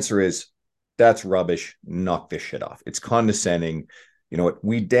 And my answer is, that's rubbish. Knock this shit off. It's condescending. You know what?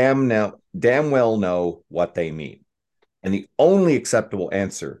 We damn well know what they mean. And the only acceptable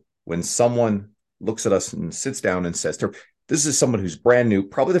answer when someone looks at us and sits down and says, this is someone who's brand new,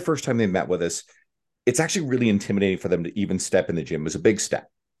 probably the first time they met with us, it's actually really intimidating for them to even step in the gym. It was a big step.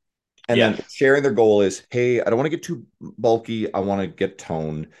 And Yeah. then sharing their goal is, hey, I don't want to get too bulky. I want to get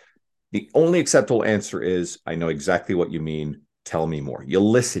toned. The only acceptable answer is, I know exactly what you mean. Tell me more. You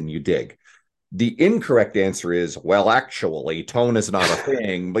listen, you dig. The incorrect answer is, well, actually, tone is not a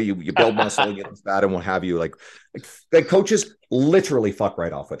thing, but you build muscle and get this fat and what have you. Like coaches literally fuck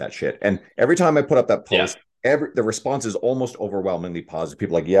right off with that shit. And every time I put up that Yeah. post, the response is almost overwhelmingly positive.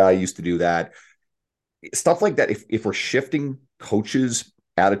 People are like, yeah, I used to do that. Stuff like that. If we're shifting coaches'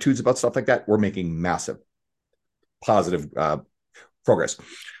 attitudes about stuff like that, we're making massive positive progress.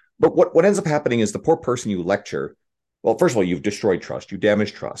 But what ends up happening is the poor person you lecture, well, first of all, you've destroyed trust, you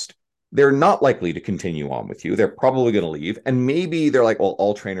damaged trust. They're not likely to continue on with you. They're probably going to leave. And maybe they're like, well,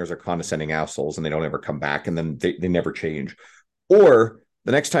 all trainers are condescending assholes and they don't ever come back and then they never change. Or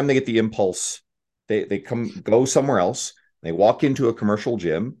the next time they get the impulse, they go somewhere else, they walk into a commercial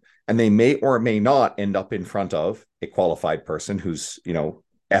gym, and they may or may not end up in front of a qualified person who's,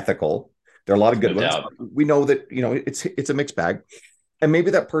 ethical. There are a lot of No good ones. doubt. We know that, it's a mixed bag. And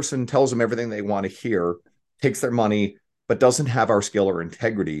maybe that person tells them everything they want to hear, takes their money, but doesn't have our skill or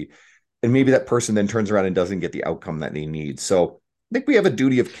integrity. And maybe that person then turns around and doesn't get the outcome that they need. So I think we have a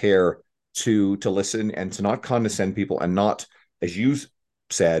duty of care to listen and to not condescend people and not, as you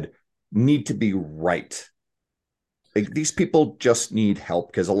said, need to be right. Like these people just need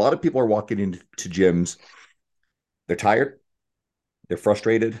help because a lot of people are walking into gyms. They're tired, they're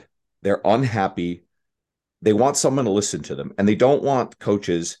frustrated, they're unhappy, they want someone to listen to them, and they don't want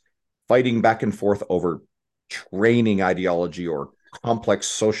coaches fighting back and forth over training ideology or complex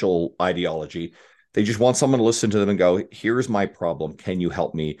social ideology. They just want someone to listen to them and go, here's my problem. Can you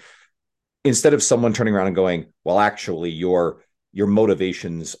help me? Instead of someone turning around and going, well, actually, your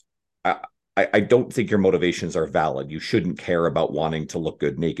motivations, I, I don't think your motivations are valid. You shouldn't care about wanting to look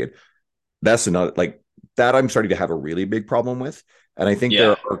good naked. That's another like that I'm starting to have a really big problem with. And I think there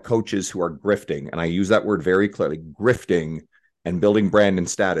Yeah. are coaches who are grifting, and I use that word very clearly, grifting and building brand and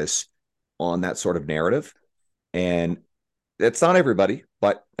status on that sort of narrative. And it's not everybody,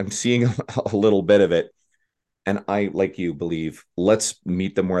 but I'm seeing a little bit of it. And I, like you, believe let's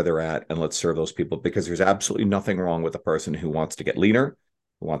meet them where they're at and let's serve those people because there's absolutely nothing wrong with a person who wants to get leaner,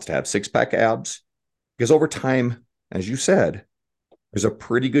 who wants to have six pack abs. Because over time, as you said, there's a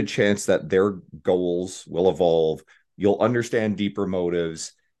pretty good chance that their goals will evolve. You'll understand deeper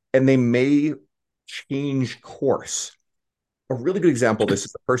motives and they may change course. A really good example of this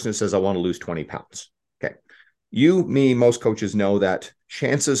is the person who says, I want to lose 20 pounds. Okay. You, me, most coaches know that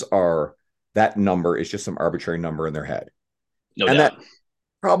chances are that number is just some arbitrary number in their head. No And that doubt.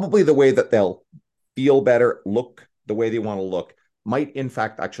 probably the way that they'll feel better, look the way they want to look, might in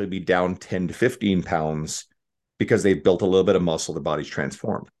fact actually be down 10 to 15 pounds because they've built a little bit of muscle, the body's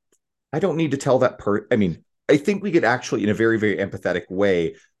transformed. I don't need to tell that I mean, I think we could actually, in a very, very empathetic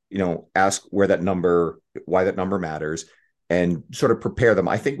way, ask why that number matters and sort of prepare them.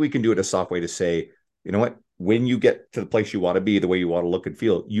 I think we can do it a soft way to say, you know what, when you get to the place you want to be, the way you want to look and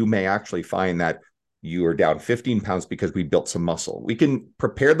feel, you may actually find that you are down 15 pounds because we built some muscle. We can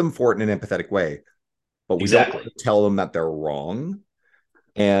prepare them for it in an empathetic way, but we don't Exactly. tell them that they're wrong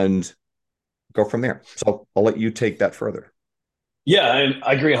and go from there. So I'll let you take that further. Yeah,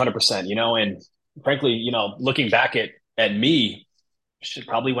 I agree 100%, and frankly, looking back at me,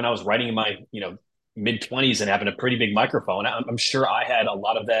 probably when I was writing in my, mid 20s and having a pretty big microphone, I'm sure I had a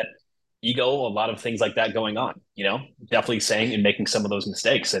lot of that ego, a lot of things like that going on, definitely saying and making some of those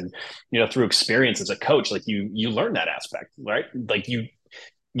mistakes. And, through experience as a coach, like you learn that aspect, right? Like you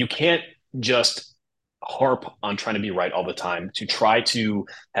can't just harp on trying to be right all the time to try to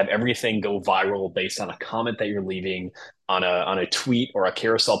have everything go viral based on a comment that you're leaving on a tweet or a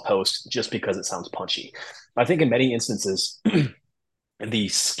carousel post just because it sounds punchy. I think in many instances the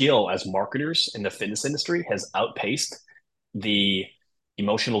skill as marketers in the fitness industry has outpaced the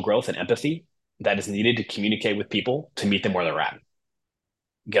emotional growth and empathy that is needed to communicate with people to meet them where they're at.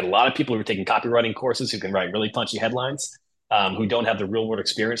 You get a lot of people who are taking copywriting courses who can write really punchy headlines, who don't have the real world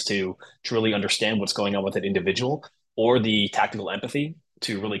experience to truly understand what's going on with an individual or the tactical empathy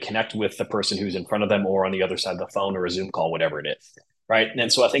to really connect with the person who's in front of them or on the other side of the phone or a Zoom call, whatever it is. Right.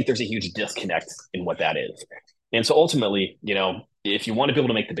 And so I think there's a huge disconnect in what that is. And so ultimately, if you want to be able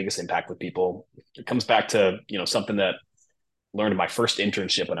to make the biggest impact with people, it comes back to, something that I learned in my first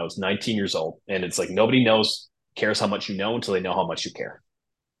internship when I was 19 years old. And it's like nobody cares how much you know until they know how much you care.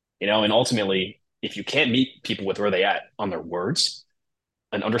 And ultimately, if you can't meet people with where they at on their words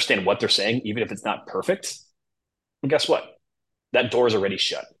and understand what they're saying, even if it's not perfect, well, guess what? That door is already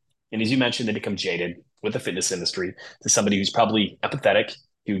shut. And as you mentioned, they become jaded with the fitness industry to somebody who's probably empathetic,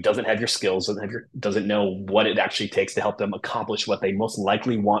 who doesn't have your skills, doesn't know what it actually takes to help them accomplish what they most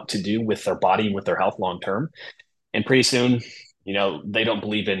likely want to do with their body and with their health long term. And pretty soon, they don't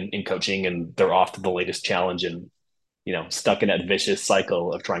believe in coaching and they're off to the latest challenge and stuck in that vicious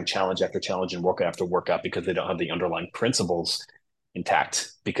cycle of trying challenge after challenge and workout after workout because they don't have the underlying principles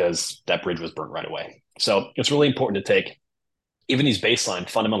intact because that bridge was burnt right away. So it's really important to take even these baseline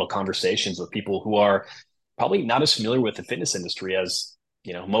fundamental conversations with people who are probably not as familiar with the fitness industry as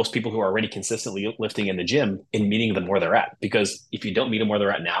most people who are already consistently lifting in the gym and meeting them where they're at. Because if you don't meet them where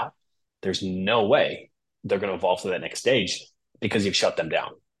they're at now, there's no way they're going to evolve to that next stage because you've shut them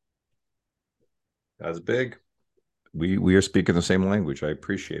down. That's big. We are speaking the same language. I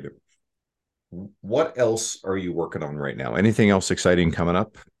appreciate it. What else are you working on right now? Anything else exciting coming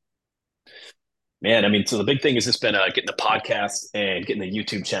up? Man, I mean, so the big thing has just been getting the podcast and getting the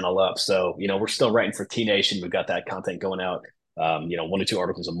YouTube channel up. So, we're still writing for T Nation. We've got that content going out, 1 to 2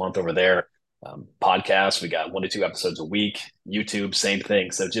 articles a month over there. Podcast, we got 1 to 2 episodes a week. YouTube, same thing.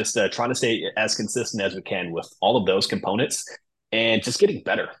 So just trying to stay as consistent as we can with all of those components and just getting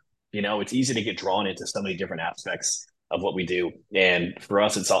better. It's easy to get drawn into so many different aspects of what we do. And for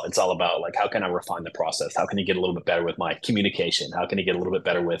us, it's all about like, how can I refine the process? How can I get a little bit better with my communication? How can I get a little bit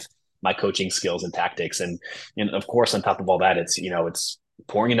better with my coaching skills and tactics? And of course, on top of all that, it's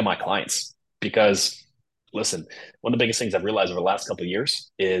pouring into my clients because listen, one of the biggest things I've realized over the last couple of years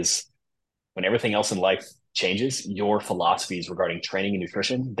is when everything else in life changes, your philosophies regarding training and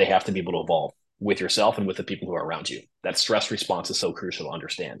nutrition, they have to be able to evolve with yourself and with the people who are around you. That stress response is so crucial to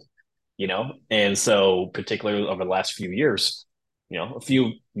understand, And so particularly over the last few years, a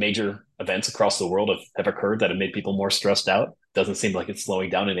few major events across the world have occurred that have made people more stressed out. Doesn't seem like it's slowing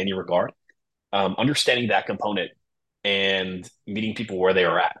down in any regard. Understanding that component and meeting people where they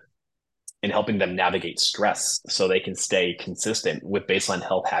are at and helping them navigate stress so they can stay consistent with baseline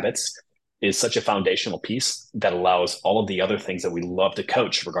health habits is such a foundational piece that allows all of the other things that we love to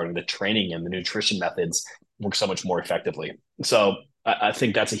coach regarding the training and the nutrition methods work so much more effectively. So I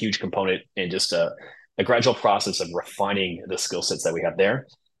think that's a huge component in just a gradual process of refining the skill sets that we have there.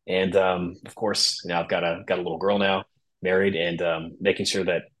 And of course, I've got a little girl now, married, and making sure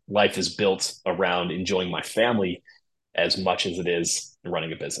that life is built around enjoying my family as much as it is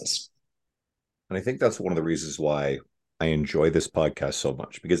running a business. And I think that's one of the reasons why I enjoy this podcast so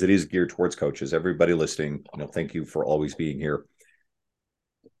much because it is geared towards coaches. Everybody listening, thank you for always being here.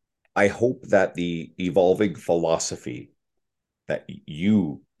 I hope that the evolving philosophy that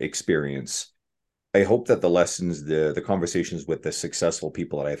you experience, I hope that the lessons, the conversations with the successful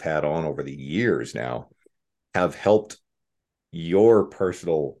people that I've had on over the years now have helped your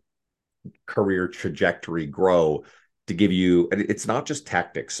personal career trajectory grow to give you, and it's not just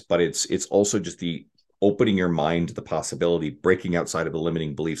tactics, but it's also just the opening your mind to the possibility, breaking outside of the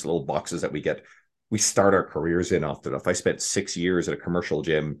limiting beliefs, little boxes that we start our careers in often. If I spent 6 years at a commercial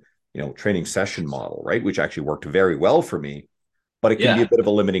gym, training session model, right, which actually worked very well for me, but it can be a Yeah. bit of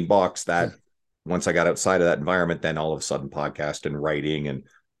a limiting box that once I got outside of that environment, then all of a sudden podcast and writing and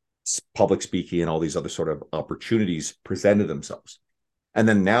public speaking and all these other sort of opportunities presented themselves. And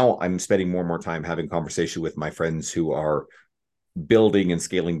then now I'm spending more and more time having conversation with my friends who are building and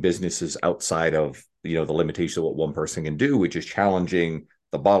scaling businesses outside of the limitation of what one person can do, which is challenging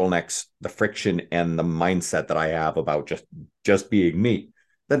the bottlenecks, the friction, and the mindset that I have about just being me.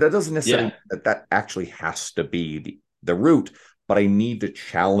 That doesn't necessarily Yeah. mean that actually has to be the route, but I need to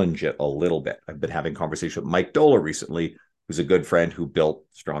challenge it a little bit. I've been having conversation with Mike Dola recently, who's a good friend who built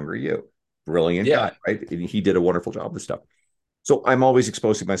Stronger You. Brilliant guy, Yeah. right? And he did a wonderful job with stuff. So I'm always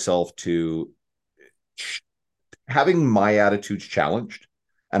exposing myself to having my attitudes challenged.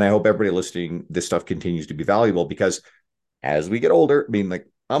 And I hope everybody listening, this stuff continues to be valuable because as we get older, I mean, like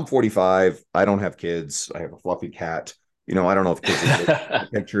I'm 45, I don't have kids, I have a fluffy cat. I don't know if kids are the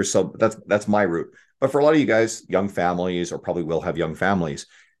picture, so that's my route. But for a lot of you guys, young families, or probably will have young families,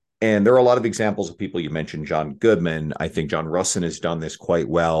 And there are a lot of examples of people. You mentioned John Goodman. I think John Russin has done this quite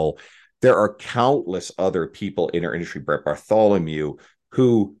well. There are countless other people in our industry, Brett Bartholomew,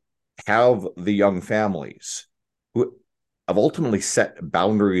 who have the young families who have ultimately set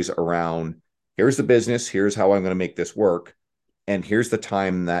boundaries around, here's the business, here's how I'm going to make this work, and here's the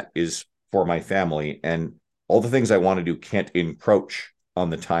time that is for my family. And all the things I want to do can't encroach on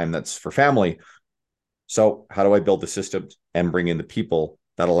the time that's for family. So how do I build the systems and bring in the people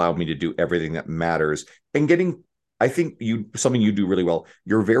that allow me to do everything that matters? And getting, I think something you do really well.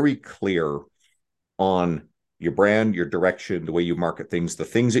 You're very clear on your brand, your direction, the way you market things, the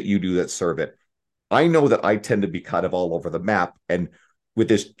things that you do that serve it. I know that I tend to be kind of all over the map. And with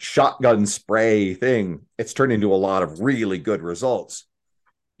this shotgun spray thing, it's turned into a lot of really good results.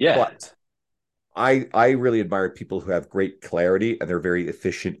 Yeah. But I really admire people who have great clarity and they're very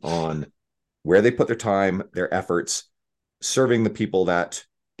efficient on where they put their time, their efforts, serving the people that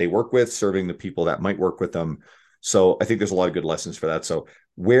they work with, serving the people that might work with them. So I think there's a lot of good lessons for that. So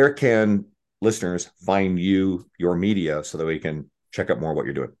where can listeners find you, your media, so that we can check out more what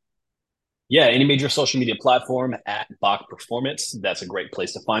you're doing? Yeah, any major social media platform at Bach Performance. That's a great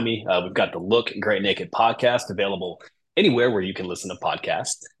place to find me. We've got the Look Great Naked podcast available anywhere where you can listen to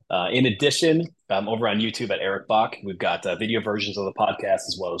podcasts. In addition, over on YouTube at Eric Bach, we've got video versions of the podcast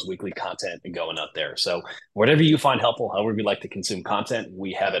as well as weekly content going up there. So whatever you find helpful, however you like to consume content,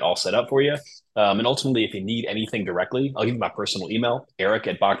 we have it all set up for you. And ultimately, if you need anything directly, I'll give you my personal email,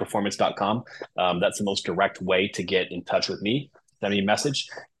 eric@bachperformance.com. That's the most direct way to get in touch with me. Send me a message.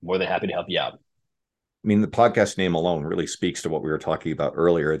 More than happy to help you out. I mean, the podcast name alone really speaks to what we were talking about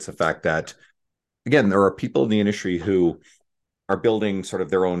earlier. It's the fact that, again, there are people in the industry who are building sort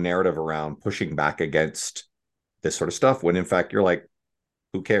of their own narrative around pushing back against this sort of stuff, when in fact you're like,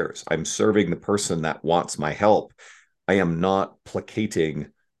 who cares? I'm serving the person that wants my help. I am not placating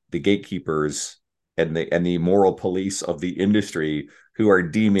the gatekeepers and the moral police of the industry who are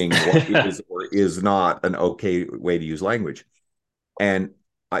deeming what is or is not an okay way to use language. And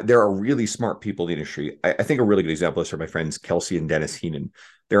there are really smart people in the industry. I think a really good example is for my friends Kelsey and Dennis Heenan.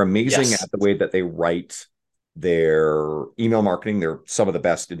 They're amazing Yes. at the way that they write their email marketing. They're some of the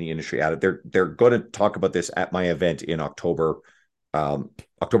best in the industry at it. They're going to talk about this at my event in October,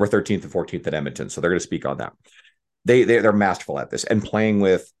 October 13th and 14th in Edmonton. So they're going to speak on that. They're masterful at this and playing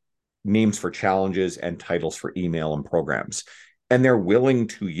with names for challenges and titles for email and programs. And they're willing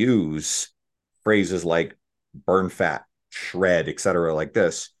to use phrases like burn fat, shred, etc., like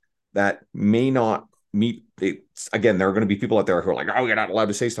this, that may not meet it. Again, there are going to be people out there who are like, oh, you're not allowed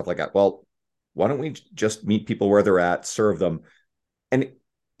to say stuff like that. Well, why don't we just meet people where they're at, serve them? And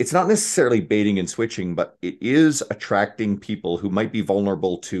it's not necessarily baiting and switching, but it is attracting people who might be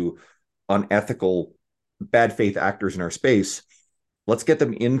vulnerable to unethical, bad faith actors in our space. Let's get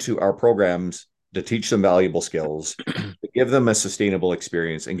them into our programs to teach them valuable skills, to give them a sustainable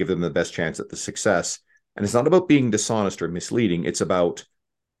experience, and give them the best chance at the success. And it's not about being dishonest or misleading. It's about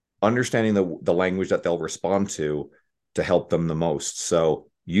understanding the language that they'll respond to help them the most. So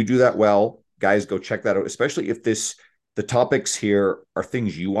you do that well. Guys, go check that out, especially if the topics here are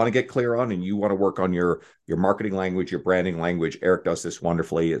things you want to get clear on and you want to work on your marketing language, your branding language. Eric does this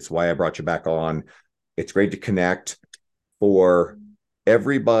wonderfully. It's why I brought you back on. It's great to connect. For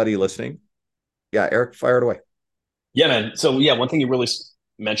everybody listening, yeah, Eric, fire it away. Yeah, man. So yeah, one thing you really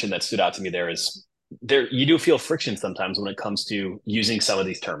mentioned that stood out to me there is there you do feel friction sometimes when it comes to using some of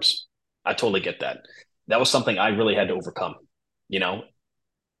these terms. I totally get that. That was something I really had to overcome. You know,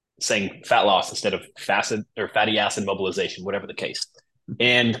 saying fat loss instead of facet or fatty acid mobilization, whatever the case.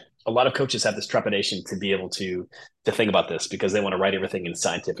 And a lot of coaches have this trepidation to be able to think about this because they want to write everything in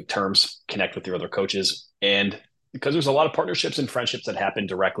scientific terms, connect with their other coaches, and because there's a lot of partnerships and friendships that happen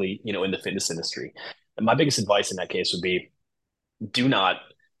directly, in the fitness industry. And my biggest advice in that case would be do not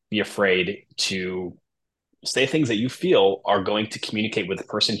be afraid to say things that you feel are going to communicate with the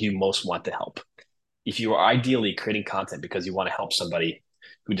person who you most want to help. If you are ideally creating content because you want to help somebody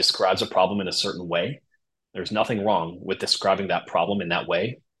who describes a problem in a certain way, there's nothing wrong with describing that problem in that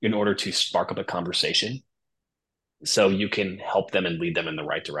way in order to spark up a conversation so you can help them and lead them in the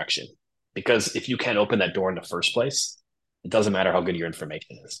right direction. Because if you can't open that door in the first place, it doesn't matter how good your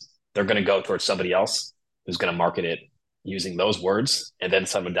information is. They're going to go towards somebody else who's going to market it using those words and then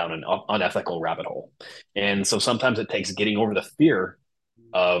send them down an unethical rabbit hole. And so sometimes it takes getting over the fear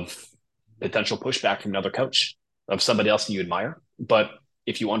of potential pushback from another coach, of somebody else that you admire. But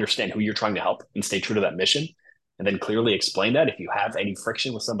if you understand who you're trying to help and stay true to that mission, and then clearly explain that, if you have any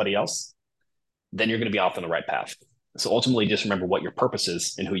friction with somebody else, then you're going to be off on the right path. So ultimately, just remember what your purpose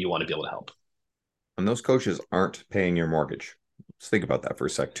is and who you want to be able to help. And those coaches aren't paying your mortgage. Just think about that for a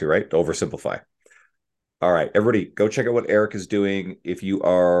sec too, right? To oversimplify. All right, everybody, go check out what Eric is doing. If you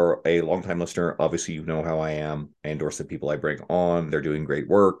are a longtime listener, obviously you know how I am. I endorse the people I bring on. They're doing great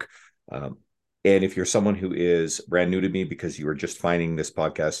work. Um, and if you're someone who is brand new to me because you are just finding this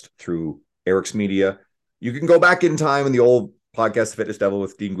podcast through Eric's media, you can go back in time in the old podcast, Fitness Devil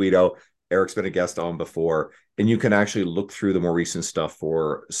with Dean Guido. Eric's been a guest on before, and you can actually look through the more recent stuff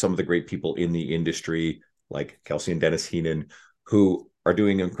for some of the great people in the industry, like Kelsey and Dennis Heenan, who are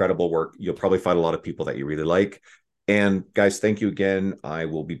doing incredible work. You'll probably find a lot of people that you really like. And guys, thank you again. I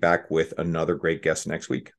will be back with another great guest next week.